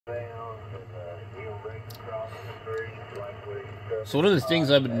So one of the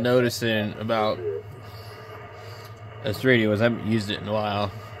things I've been noticing about this radio is I haven't used it in a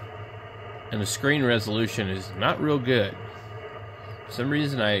while, and the screen resolution is not real good. For some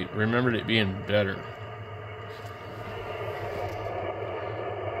reason I remembered it being better.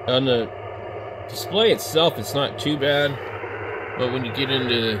 On the display itself, it's not too bad, but when you get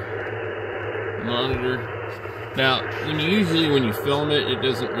into the monitor, now when you film it, it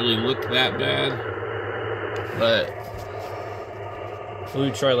doesn't really look that bad. But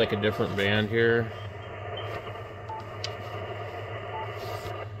let me try like a different band here.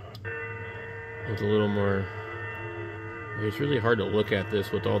 With a little more. It's really hard to look at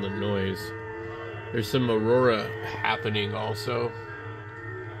this with all the noise. There's some aurora happening also.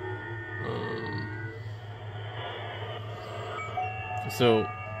 So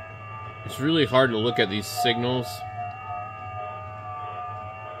it's really hard to look at these signals.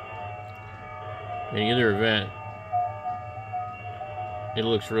 In either event, it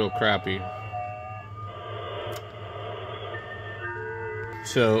looks real crappy.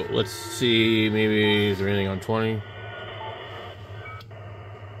 So let's see, maybe is there anything on 20?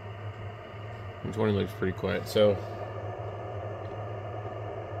 20 looks pretty quiet. So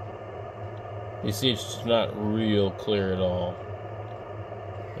you see it's just not real clear at all.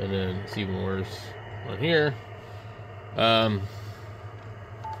 And then it's even worse on here.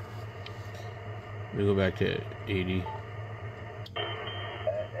 We go back to 80.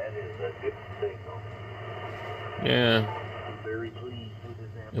 Yeah.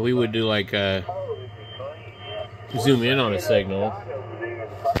 And we would do like zoom in on a signal.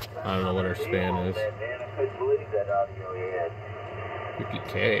 I don't know what our span is.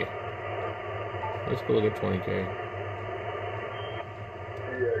 50K. Let's go look at 20K.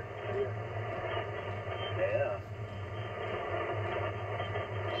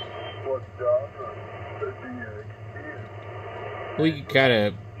 We could kind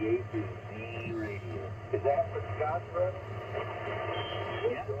of.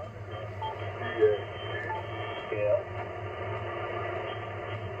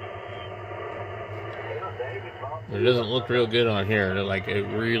 It doesn't look real good on here. Like it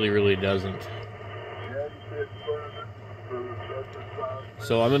really doesn't.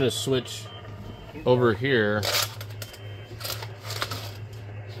 So I'm going to switch over here.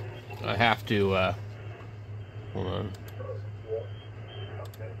 I have to, hold on.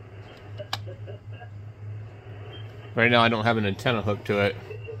 Right now I don't have an antenna hooked to it.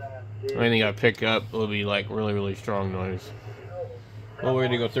 Anything I pick up will be like really strong noise. Well, we're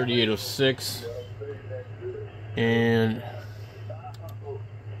going to go 3806. And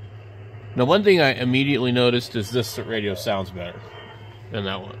now one thing I immediately noticed is this radio sounds better than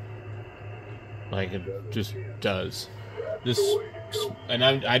that one. Like it just does. This, and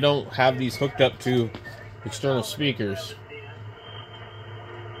I don't have these hooked up to external speakers.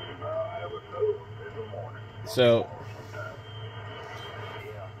 So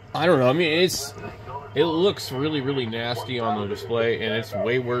I don't know. I mean, it looks really nasty on the display, and it's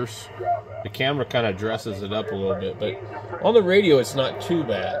way worse. The camera kind of dresses it up a little bit, but on the radio, it's not too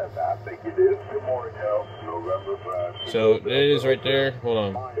bad. So it is right there.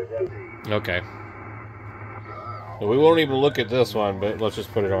 Hold on. Okay. Well, we won't even look at this one, but let's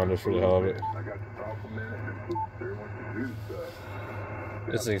just put it on just for the hell of it.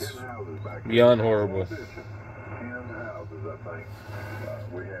 This is beyond horrible.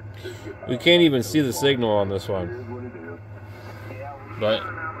 We can't even see the signal on this one. But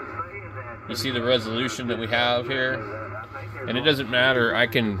you see the resolution that we have here? And it doesn't matter. I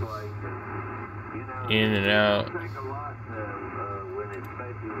can in and out.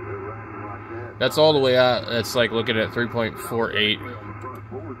 That's all the way out. That's like looking at 3.48.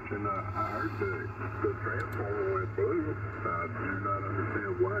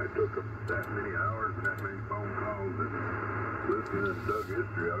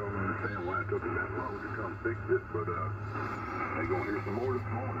 History. I don't understand why it took them that long to come fix it, but they're going to hear some more this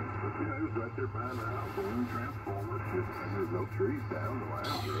morning. But you know, it was right there behind the house on the transformers, and there's no trees down, the lines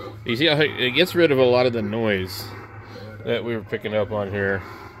are up. You see how it gets rid of a lot of the noise that we were picking up on here.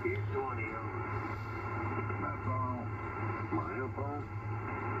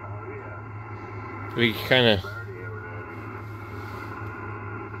 We kind of.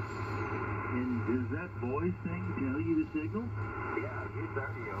 And does that voice thing tell you the signal?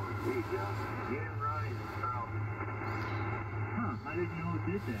 I didn't know it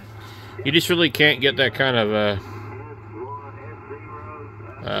did that. You just really can't get that kind of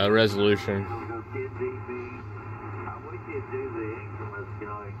resolution.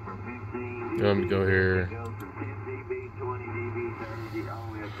 Let me go here.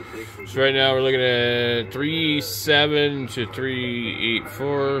 So right now we're looking at 3.7 to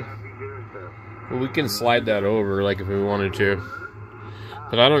 3.84. Well, we can slide that over like if we wanted to.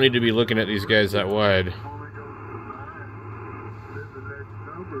 But I don't need to be looking at these guys that wide.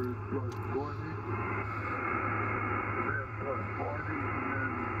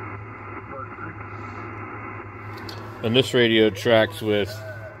 And this radio tracks with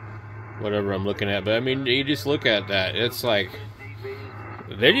whatever I'm looking at. But I mean, you just look at that. It's like,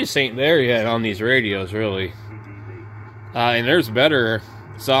 they just ain't there yet on these radios, really. And there's better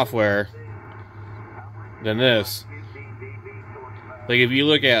software than this. Like, if you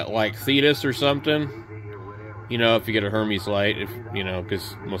look at, like, Thetis or something, you know, if you get a Hermes light, if you know,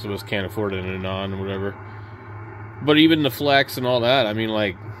 because most of us can't afford it in a non or whatever. But even the Flex and all that, I mean,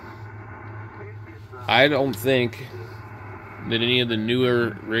 like, I don't think that any of the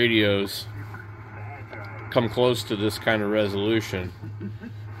newer radios come close to this kind of resolution.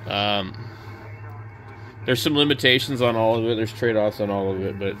 There's some limitations on all of it. There's trade-offs on all of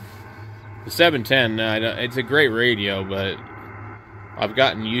it, but the 710, it's a great radio, but I've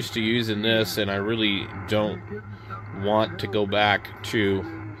gotten used to using this, and I really don't want to go back to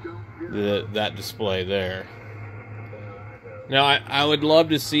that display there. Now, I would love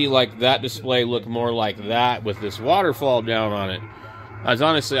to see like that display look more like that with this waterfall down on it. As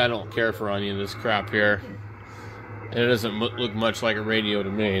honestly, I don't care for any of this crap here. It doesn't look much like a radio to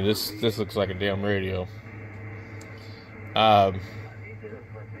me. This looks like a damn radio. But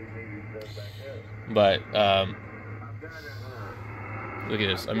look at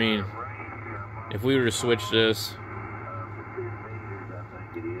this. I mean, if we were to switch this,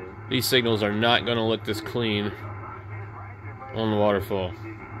 these signals are not going to look this clean on the waterfall.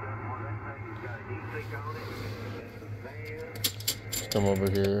 Let's come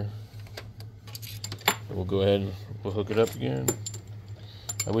over here. We'll go ahead and we'll hook it up again.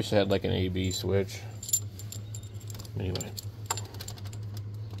 I wish I had like an A/B switch. Anyway.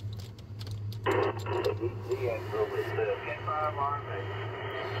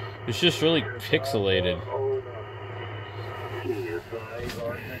 It's just really pixelated.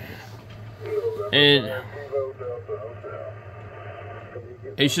 And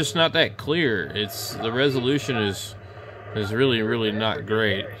it's just not that clear. It's the resolution is really not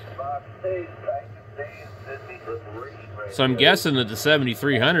great. So I'm guessing that the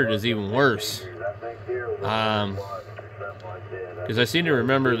 7300 is even worse. Because I seem to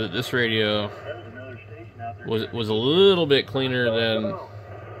remember that this radio was a little bit cleaner than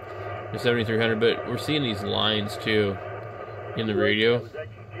the 7300, but we're seeing these lines too in the radio.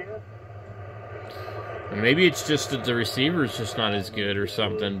 And maybe it's just that the receiver is just not as good or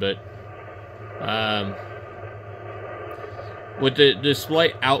something, but with the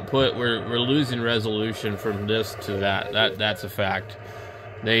display output, we're losing resolution from this to that. That's a fact.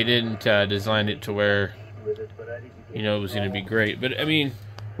 They didn't design it to where, you know, it was going to be great. But I mean,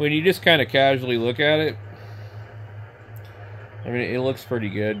 when you just kind of casually look at it, I mean, it looks pretty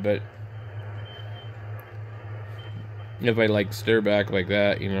good. But if I like stare back like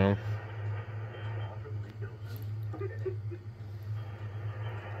that, you know,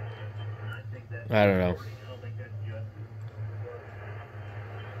 I don't know.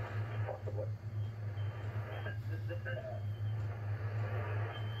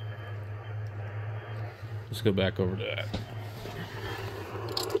 Let's go back over to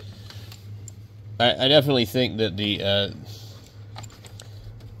that. I definitely think that the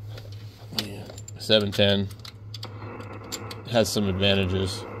 710 has some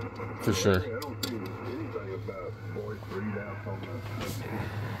advantages, for sure.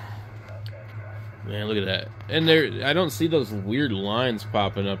 Man, look at that. And there, I don't see those weird lines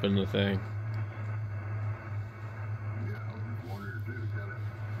popping up in the thing.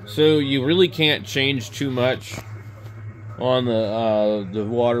 So you really can't change too much on the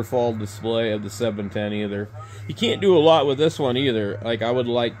waterfall display of the 710 either. You can't do a lot with this one either. Like, I would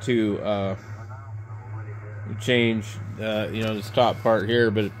like to change you know, this top part here,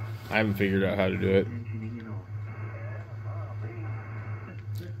 but I haven't figured out how to do it.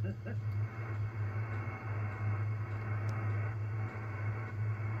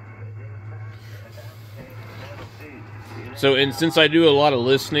 So, and since I do a lot of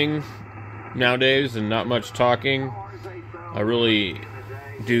listening nowadays and not much talking, I really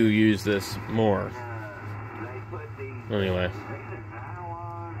do use this more. Anyway,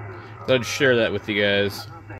 I'd share that with you guys.